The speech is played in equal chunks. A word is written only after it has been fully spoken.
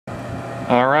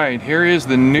Alright, here is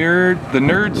the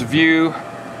nerd's view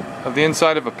of the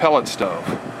inside of a pellet stove.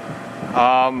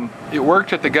 It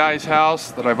worked at the guy's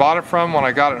house that I bought it from. When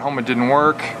I got it home it didn't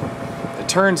work. It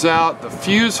turns out the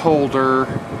fuse holder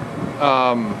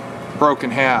broke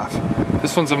in half.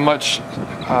 This one's a much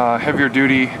heavier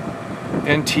duty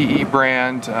NTE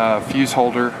brand fuse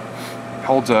holder.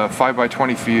 Holds a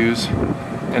 5x20 fuse,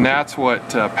 and that's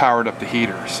what powered up the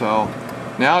heater. So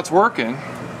now it's working.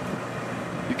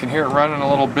 You can hear it running a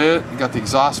little bit. You got the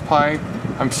exhaust pipe.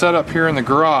 I'm set up here in the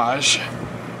garage.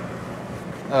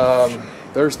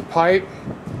 There's the pipe,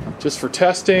 just for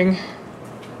testing.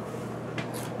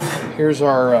 Here's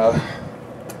our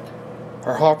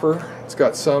hopper. It's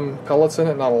got some pellets in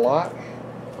it, not a lot.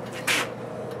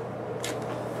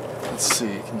 Let's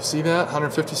see, can you see that?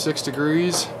 156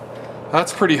 degrees.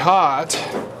 That's pretty hot.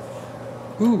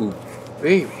 Ooh,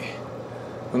 baby.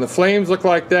 When the flames look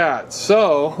like that.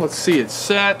 So, let's see, it's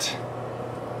set.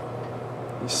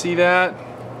 You see that?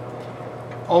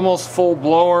 Almost full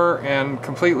blower and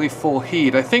completely full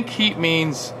heat. I think heat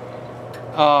means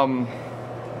the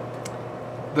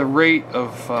rate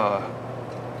of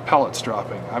pellets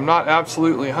dropping. I'm not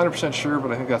absolutely 100% sure,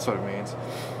 but I think that's what it means.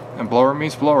 And blower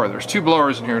means blower. There's two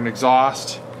blowers in here, an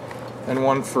exhaust and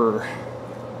one for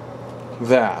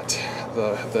that,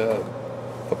 the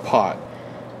pot.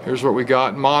 Here's what we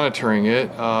got monitoring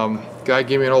it. Guy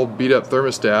gave me an old beat up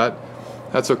thermostat.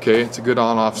 That's okay, it's a good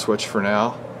on-off switch for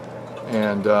now.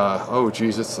 And oh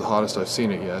geez, it's the hottest I've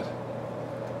seen it yet.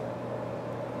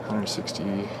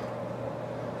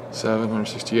 167,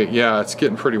 168. Yeah, it's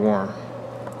getting pretty warm.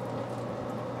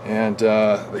 And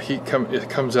the heat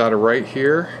comes out of right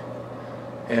here,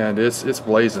 and it's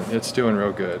blazing. It's doing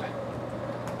real good.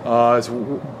 It's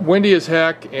windy as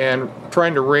heck and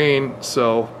trying to rain,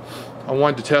 so I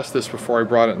wanted to test this before I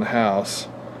brought it in the house.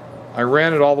 I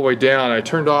ran it all the way down. I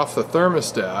turned off the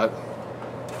thermostat,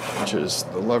 which is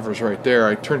the levers right there.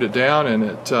 I turned it down and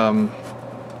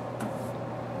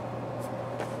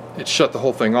it shut the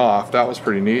whole thing off. That was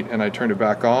pretty neat. And I turned it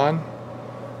back on,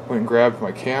 went and grabbed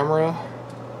my camera,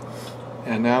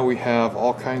 and now we have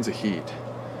all kinds of heat.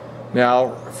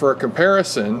 Now for a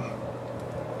comparison,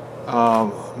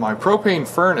 my propane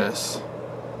furnace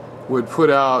would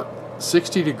put out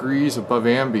 60 degrees above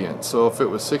ambient. So if it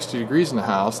was 60 degrees in the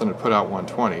house, then it'd put out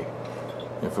 120.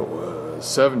 If it was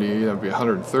 70, that'd be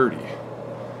 130.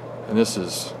 And this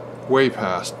is way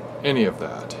past any of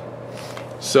that.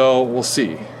 So we'll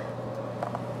see.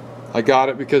 I got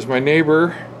it because my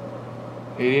neighbor,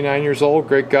 89 years old,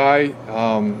 great guy,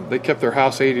 they kept their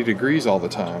house 80 degrees all the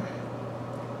time.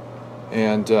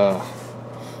 And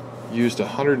used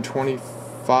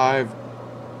 $125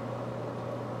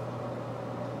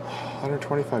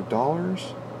 125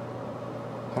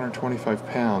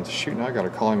 pounds. Shoot, now I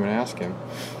gotta call him and ask him.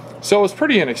 So it was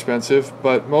pretty inexpensive,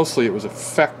 but mostly it was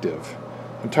effective.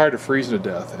 I'm tired of freezing to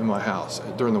death in my house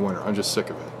during the winter. I'm just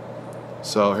sick of it.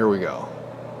 So here we go.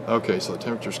 Okay, so the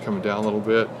temperature's coming down a little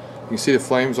bit. You can see the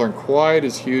flames aren't quite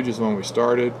as huge as when we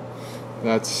started.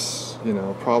 That's, you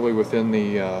know, probably within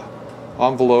the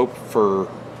envelope for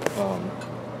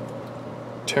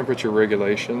temperature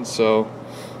regulation. So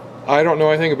I don't know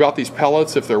anything about these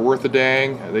pellets, if they're worth a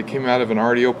dang. They came out of an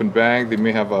already opened bag. They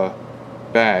may have a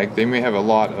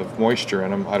lot of moisture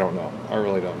in them. I don't know. I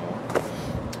really don't know.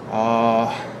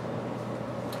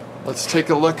 Let's take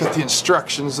a look at the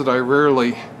instructions that I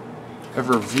rarely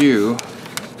ever view.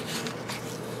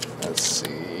 Let's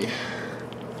see.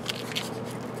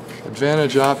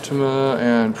 Advantage Optima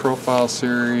and Profile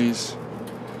Series.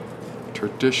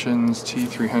 Traditions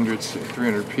T300,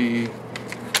 300P.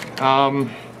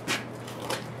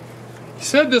 He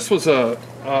said this was a,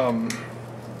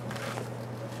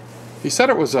 he said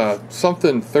it was a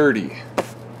something 30.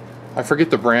 I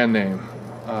forget the brand name.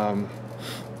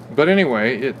 But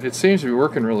anyway, it seems to be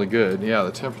working really good. Yeah,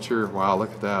 the temperature, wow,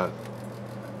 look at that.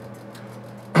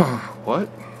 What?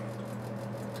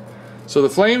 So the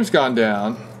flame's gone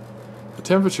down. The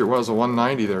temperature was a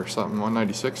 190 there or something,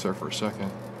 196 there for a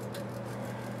second.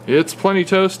 It's plenty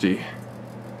toasty.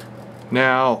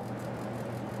 Now,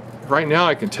 right now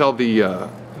I can tell the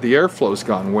airflow's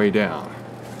gone way down.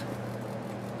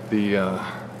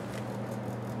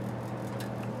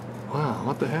 Wow,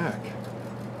 what the heck?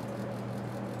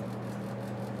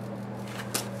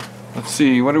 Let's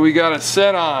see, what do we got it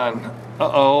set on?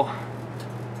 Uh-oh.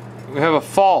 We have a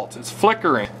fault. It's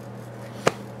flickering.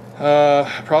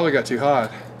 Probably got too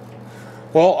hot.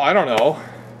 Well, I don't know.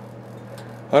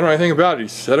 I don't know anything about it. He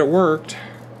said it worked.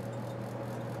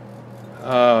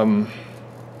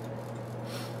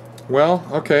 Well,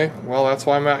 okay. Well, that's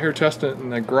why I'm out here testing it in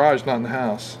the garage, not in the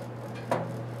house.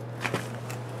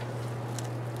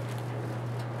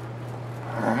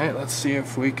 Alright, let's see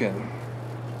if we can.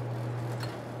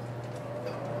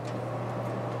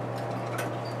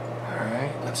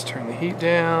 Alright, let's turn the heat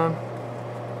down.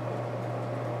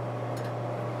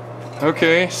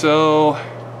 Okay, so,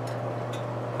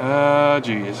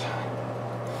 geez.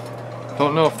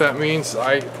 Don't know if that means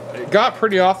it got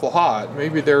pretty awful hot.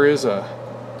 Maybe there is a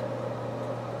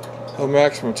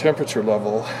maximum temperature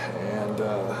level, and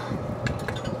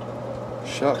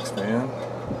shucks, man.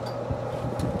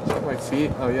 Is that my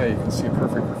feet? Oh yeah, you can see a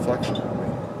perfect reflection of me.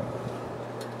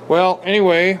 Well,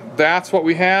 anyway, that's what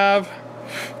we have.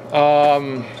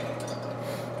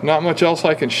 Not much else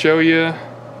I can show you.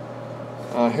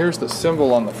 Here's the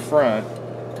symbol on the front.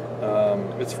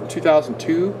 It's from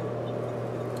 2002. You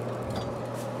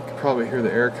can probably hear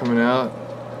the air coming out.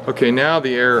 Okay, now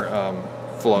the air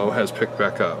flow has picked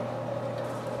back up.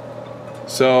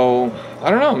 So, I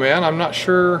don't know, man. I'm not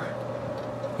sure.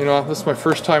 You know, this is my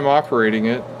first time operating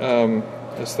it.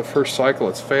 It's the first cycle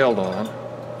it's failed on.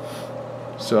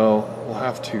 So, we'll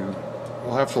have to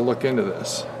look into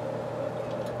this.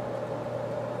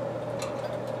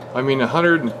 I mean,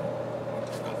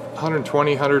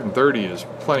 120, 130 is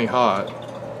plenty hot.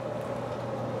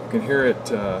 You can hear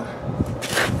it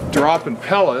dropping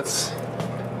pellets,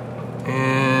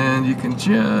 and you can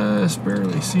just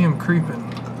barely see them creeping.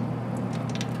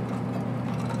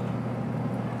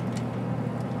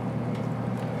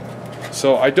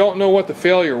 So I don't know what the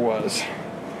failure was,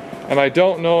 and I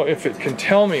don't know if it can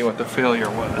tell me what the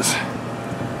failure was.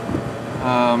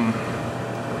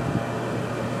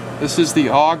 This is the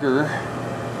auger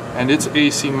and its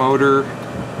AC motor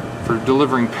for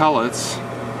delivering pellets.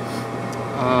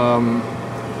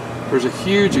 There's a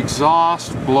huge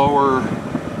exhaust blower.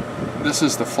 This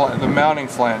is the mounting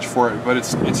flange for it, but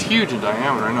it's huge in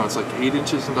diameter. I know it's like 8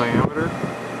 inches in diameter.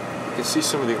 You can see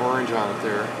some of the orange on it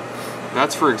there.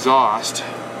 That's for exhaust.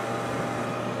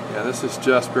 Yeah, this is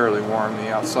just barely warm, the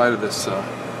outside of this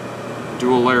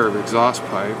dual layer of exhaust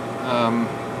pipe.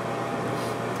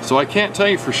 So I can't tell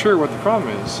you for sure what the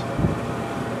problem is.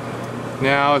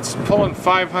 Now it's pulling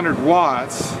 500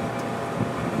 watts,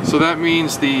 so that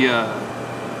means the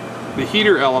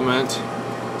heater element,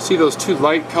 see those two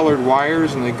light colored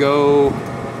wires, and they go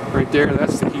right there,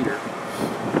 that's the heater.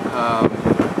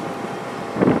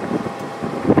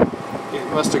 It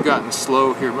must have gotten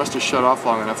slow here, it must have shut off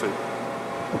long enough it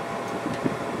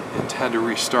had to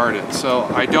restart it. So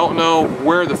I don't know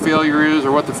where the failure is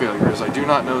or what the failure is. I do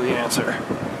not know the answer.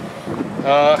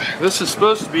 This is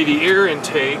supposed to be the air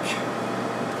intake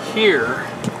here,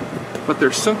 but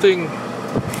there's something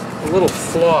a little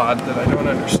flawed that I don't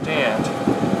understand.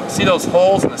 See those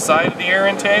holes in the side of the air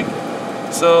intake?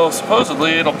 So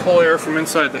supposedly it'll pull air from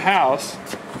inside the house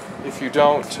if you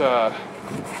don't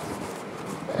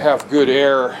have good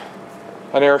air,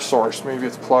 an air source. Maybe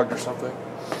it's plugged or something.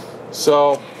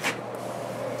 So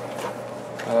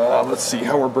let's see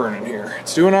how we're burning here.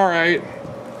 It's doing all right.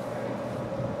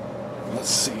 Let's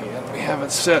see, and we have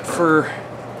it set for,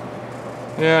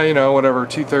 yeah, you know, whatever,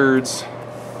 2/3.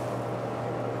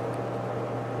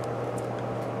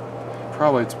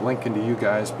 Probably it's blinking to you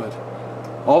guys, but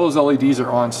all those LEDs are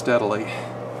on steadily.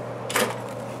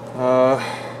 Oh,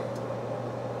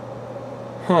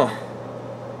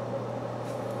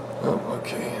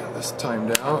 okay, this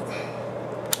timed out.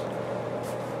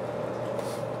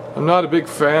 I'm not a big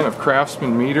fan of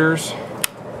Craftsman meters.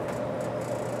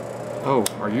 Oh,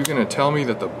 are you going to tell me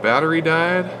that the battery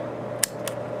died?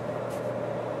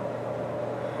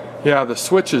 Yeah, the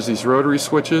switches, these rotary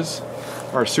switches,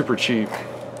 are super cheap.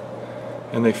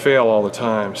 And they fail all the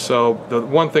time. So the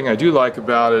one thing I do like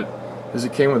about it is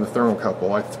it came with a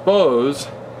thermocouple. I suppose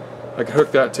I could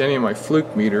hook that to any of my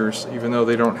Fluke meters, even though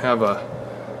they don't have a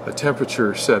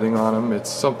temperature setting on them. It's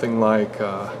something like,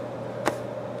 I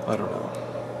don't know.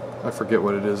 I forget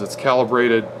what it is. It's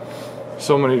calibrated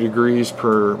so many degrees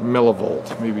per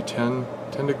millivolt, maybe 10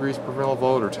 degrees per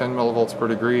millivolt or 10 millivolts per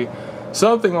degree,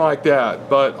 something like that.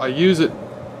 But I use it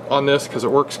on this because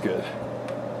it works good.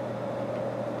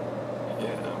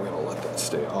 Yeah, I'm going to let that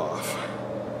stay off.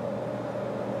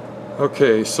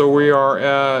 Okay, so we are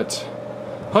at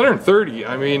 130.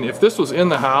 I mean, if this was in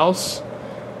the house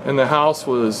and the house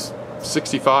was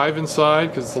 65 inside,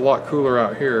 because it's a lot cooler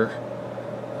out here,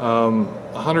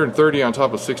 130 on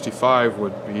top of 65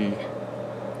 would be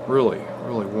really,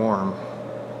 really warm.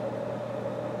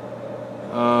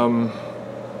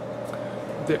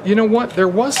 You know what? There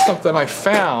was something I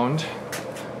found.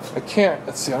 I can't,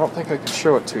 let's see, I don't think I can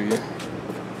show it to you.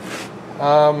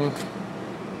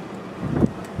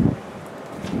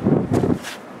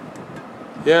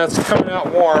 Yeah, it's coming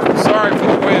out warm. Sorry for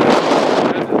the wind.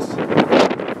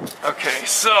 Okay,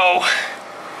 so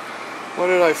What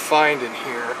did I find in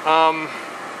here?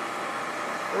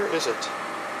 Where is it?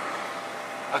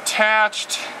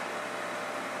 Attached.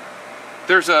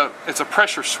 It's a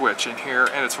pressure switch in here,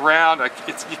 and it's round.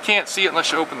 You can't see it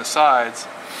unless you open the sides.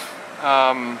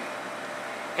 And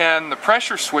the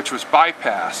pressure switch was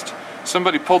bypassed.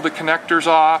 Somebody pulled the connectors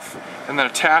off and then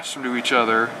attached them to each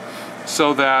other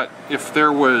so that if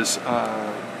there was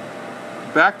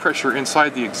back pressure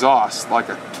inside the exhaust, like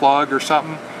a plug or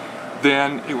something,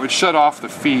 then it would shut off the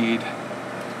feed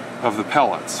of the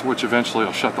pellets, which eventually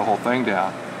will shut the whole thing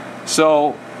down.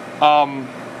 So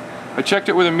I checked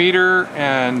it with a meter,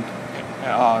 and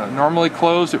normally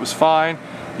closed, it was fine.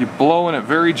 You blow in it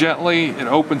very gently, it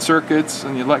opens circuits,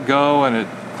 and you let go and it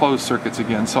closed circuits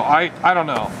again. So I don't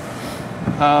know.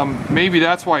 Maybe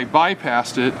that's why he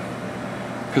bypassed it,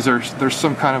 because there's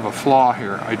some kind of a flaw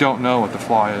here. I don't know what the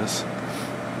flaw is.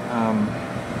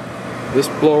 This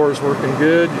blower's working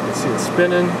good. You can see it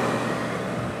spinning.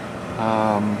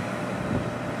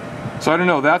 So I don't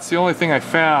know. That's the only thing I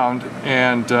found,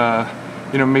 and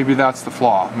you know, maybe that's the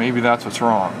flaw. Maybe that's what's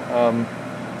wrong.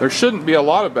 There shouldn't be a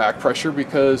lot of back pressure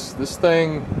because this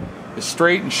thing is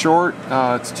straight and short.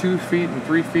 It's 2 feet and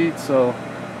 3 feet, so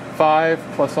 5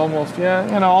 plus almost, yeah,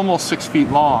 you know, almost 6 feet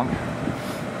long.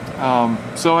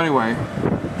 So anyway,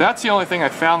 that's the only thing I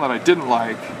found that I didn't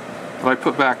like, that I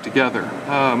put back together.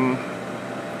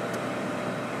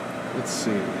 Let's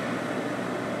see.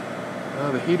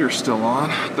 The heater's still on.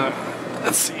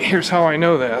 Let's see, here's how I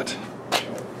know that.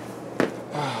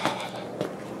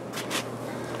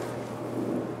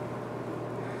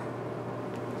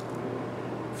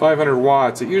 500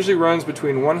 watts. It usually runs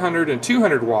between 100 and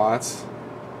 200 watts,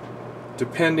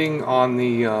 depending on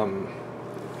the,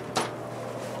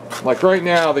 like right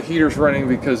now the heater's running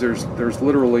because there's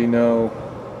literally no,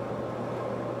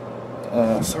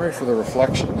 sorry for the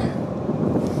reflection,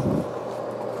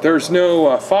 there's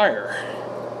no fire,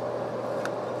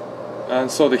 and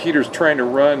so the heater's trying to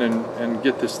run and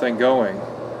get this thing going.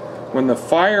 When the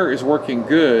fire is working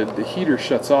good, the heater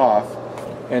shuts off,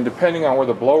 and depending on where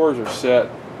the blowers are set,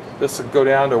 this will go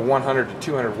down to 100 to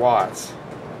 200 watts.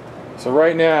 So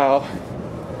right now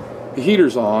the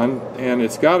heater's on, and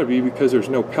it's got to be because there's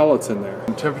no pellets in there.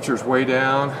 The temperature's way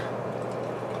down,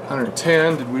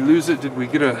 110. Did we lose it? Did we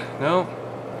get a, no,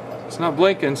 it's not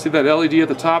blinking. See that LED at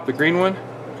the top, the green one?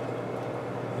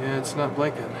 Yeah, it's not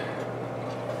blinking.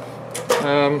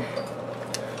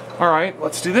 Alright,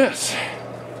 let's do this.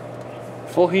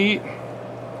 Full heat,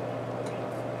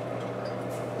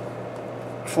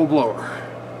 full blower.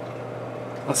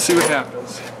 Let's see what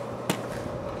happens.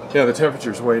 Yeah, the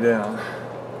temperature's way down.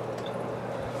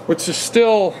 Which is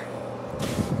still,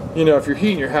 you know, if you're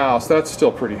heating your house, that's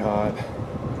still pretty hot.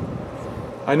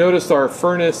 I noticed our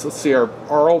furnace, let's see, our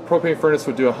old propane furnace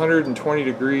would do 120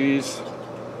 degrees.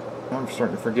 I'm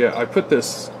starting to forget. I put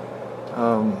this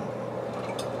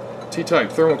T-type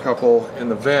thermocouple in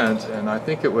the vent, and I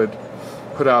think it would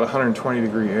put out 120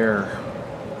 degree air.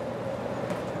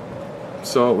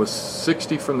 So it was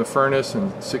 60 from the furnace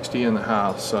and 60 in the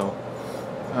house. So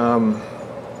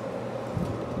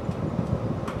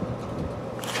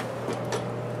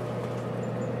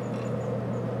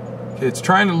it's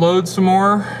trying to load some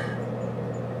more.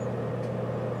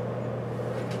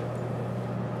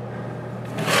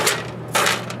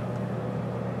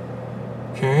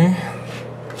 Okay.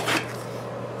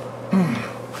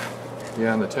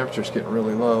 Yeah, and the temperature's getting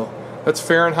really low. That's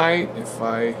Fahrenheit.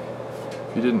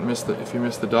 If you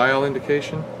missed the dial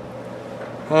indication.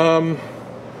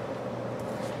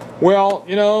 Well,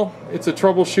 you know, it's a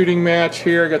troubleshooting match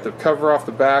here. I got the cover off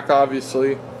the back,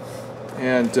 obviously,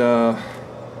 and of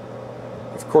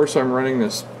course I'm running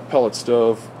this pellet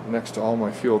stove next to all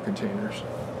my fuel containers.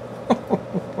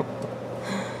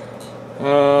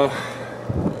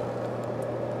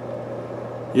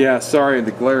 Yeah, sorry,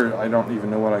 the glare, I don't even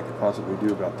know what I could possibly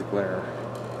do about the glare.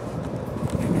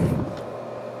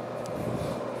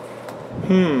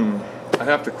 I'd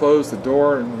have to close the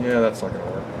door, and yeah, that's not going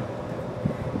to work.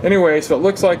 Anyway, so it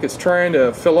looks like it's trying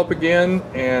to fill up again,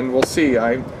 and we'll see.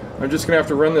 I'm just going to have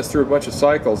to run this through a bunch of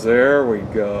cycles. There we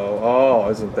go. Oh,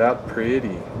 isn't that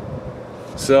pretty?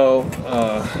 So,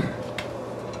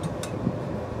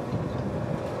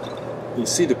 you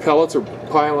see the pellets are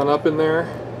piling up in there.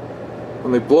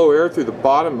 When they blow air through the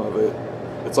bottom of it,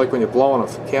 it's like when you blow on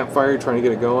a campfire, you're trying to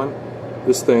get it going.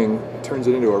 This thing turns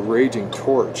it into a raging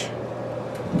torch.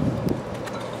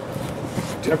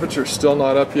 Temperature's still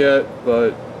not up yet,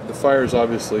 but the fire's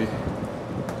obviously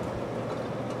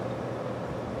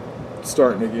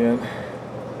starting again.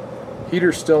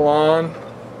 Heater's still on.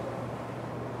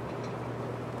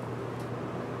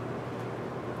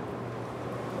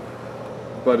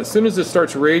 But as soon as it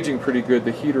starts raging pretty good,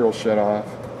 the heater will shut off.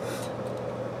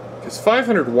 Because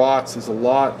 500 watts is a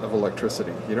lot of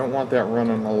electricity. You don't want that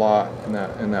running a lot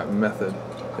in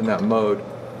that mode.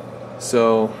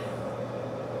 So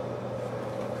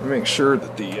make sure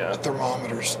that the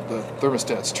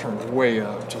thermostat's turned way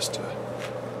up, just to.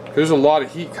 There's a lot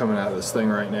of heat coming out of this thing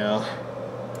right now,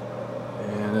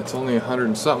 and it's only 100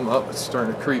 and something up. It's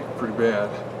starting to creep pretty bad.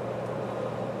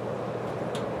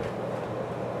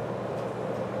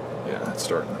 Yeah, it's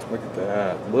starting. Look at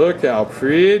that. Look how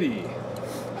pretty.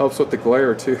 Helps with the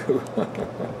glare too. Look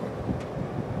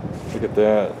at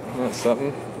that. Isn't that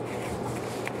something?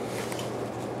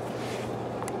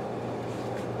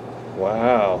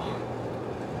 Wow.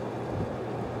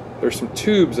 There's some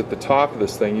tubes at the top of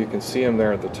this thing. You can see them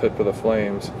there at the tip of the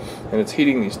flames. And it's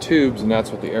heating these tubes, and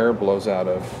that's what the air blows out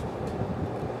of.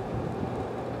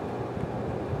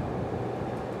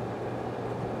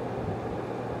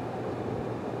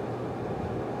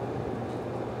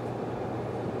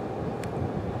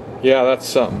 Yeah, that's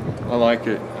something. I like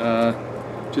it.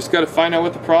 Just got to find out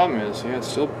what the problem is. Yeah, it's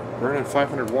still burning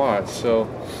 500 watts, so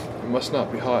it must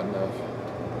not be hot enough.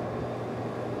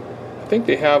 I think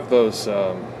they have those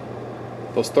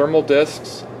thermal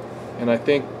discs, and I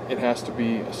think it has to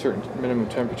be a certain minimum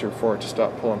temperature for it to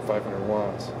stop pulling 500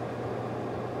 watts.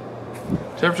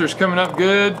 Temperature's coming up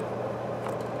good.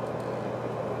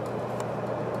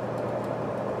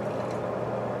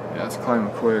 Yeah, it's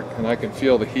climbing quick, and I can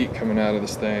feel the heat coming out of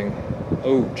this thing.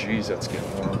 Oh, geez, that's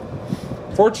getting warm.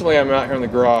 Fortunately, I'm out here in the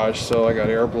garage, so I got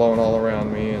air blowing all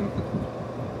around me, and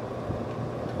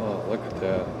oh, look at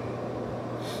that.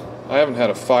 I haven't had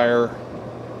a fire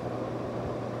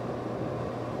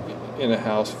in a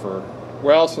house for,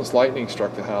 well, since lightning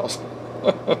struck the house.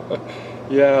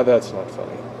 Yeah, that's not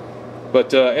funny.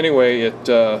 But anyway,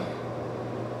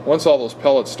 once all those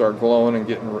pellets start glowing and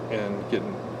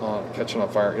catching on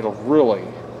fire, it'll really.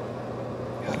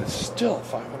 God, it's still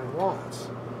 500 watts.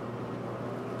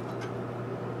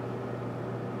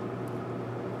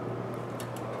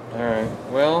 All right.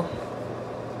 Well,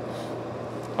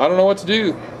 I don't know what to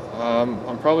do.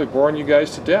 I'm probably boring you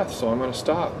guys to death, so I'm going to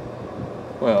stop.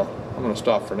 Well, I'm going to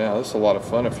stop for now. This is a lot of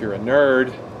fun if you're a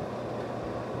nerd.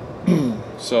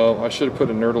 So I should have put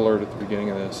a nerd alert at the beginning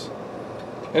of this.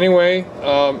 Anyway,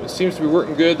 it seems to be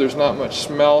working good. There's not much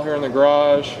smell here in the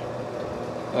garage.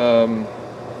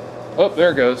 Oh,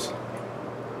 there it goes.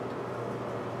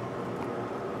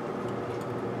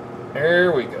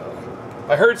 There we go.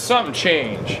 I heard something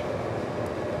change.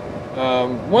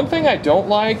 One thing I don't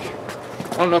like,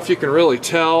 I don't know if you can really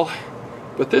tell,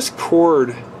 but this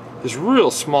cord is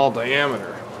real small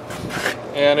diameter.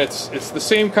 And it's the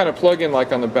same kind of plug-in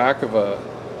like on the back of a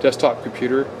desktop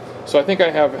computer. So I think I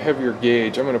have a heavier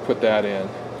gauge. I'm going to put that in.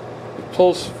 It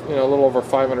pulls, you know, a little over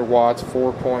 500 watts,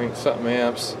 4 point something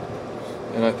amps,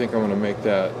 and I think I'm going to make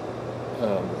that.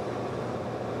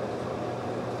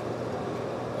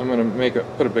 I'm going to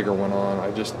put a bigger one on.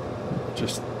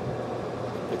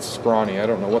 It's scrawny. I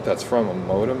don't know what that's from. A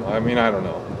modem? I mean, I don't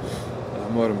know.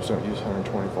 Modems don't use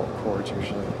 120 volt cords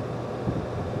usually.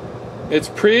 It's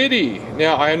pretty.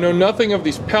 Now I know nothing of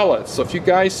these pellets, so if you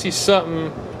guys see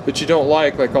something that you don't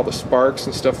like all the sparks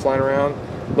and stuff flying around,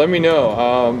 let me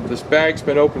know. This bag's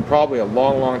been open probably a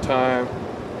long time.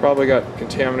 Probably got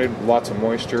contaminated with lots of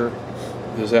moisture.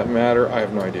 Does that matter? I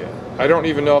have no idea. I don't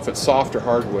even know if it's soft or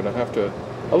hardwood. I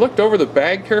looked over the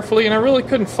bag carefully and I really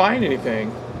couldn't find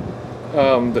anything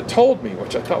that told me,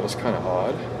 which I thought was kind of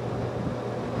odd.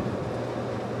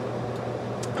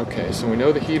 Okay, so we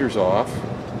know the heater's off.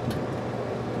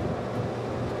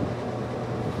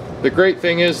 The great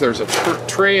thing is there's a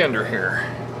tray under here.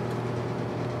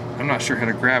 I'm not sure how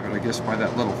to grab it, I guess by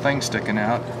that little thing sticking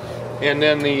out. And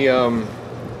then the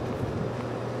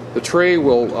tray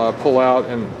will pull out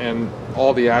and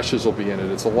all the ashes will be in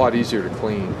it. It's a lot easier to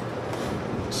clean.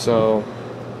 So,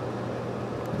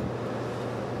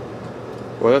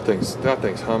 well, that thing's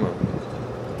humming.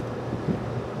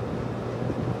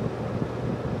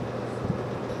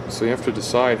 So you have to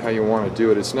decide how you want to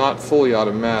do it. It's not fully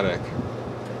automatic.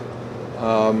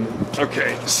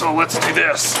 Okay, so let's do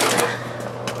this.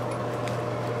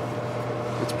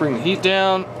 Let's bring the heat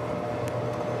down.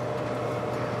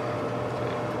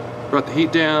 Brought the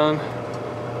heat down.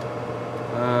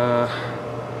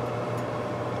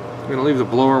 I'm gonna leave the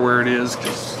blower where it is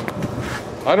because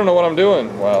I don't know what I'm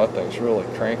doing. Wow, that thing's really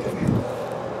cranking.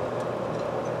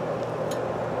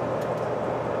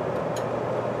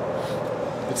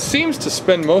 It seems to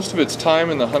spend most of its time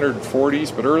in the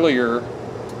 140s, but earlier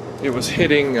it was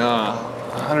hitting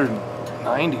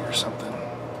 190 or something.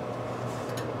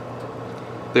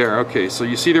 There, okay, so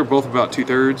you see they're both about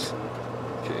 2/3.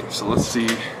 So let's see,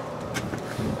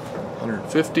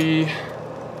 150. Yeah,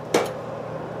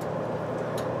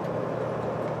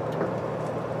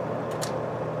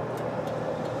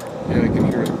 I can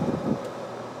hear it.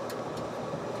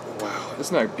 Wow,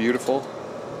 isn't that beautiful?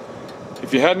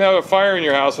 If you hadn't had a fire in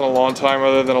your house in a long time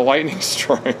other than a lightning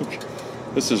strike,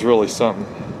 this is really something.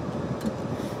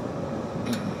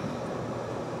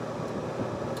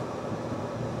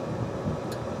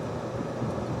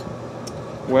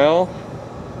 Well,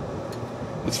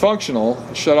 it's functional.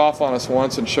 It shut off on us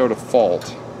once and showed a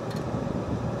fault.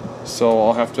 So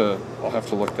I'll have to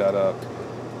look that up.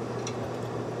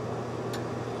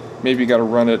 Maybe you got to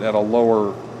run it at a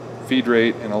lower feed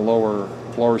rate and a lower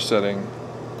blower setting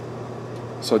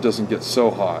so it doesn't get so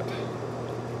hot.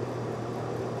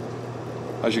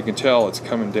 As you can tell, it's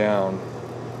coming down.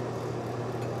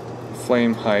 The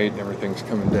flame height and everything's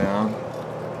coming down.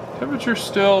 Temperature's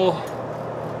still,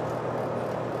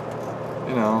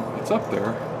 you know, it's up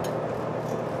there.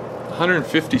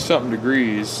 150 something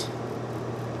degrees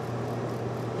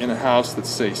in a house that's,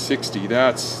 say, 60.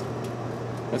 That's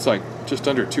like just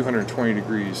under 220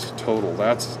 degrees total.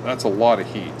 That's a lot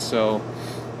of heat. So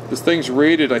this thing's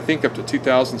rated, I think, up to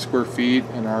 2,000 square feet,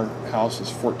 and our house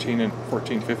is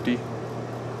 1450.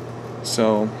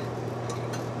 So,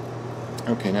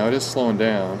 okay, now it is slowing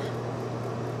down.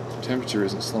 The temperature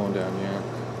isn't slowing down yet.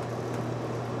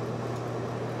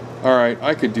 Alright,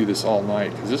 I could do this all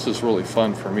night because this is really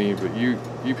fun for me, but you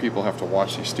people have to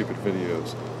watch these stupid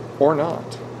videos. Or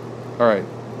not. Alright,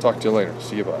 talk to you later.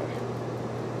 See you, bye.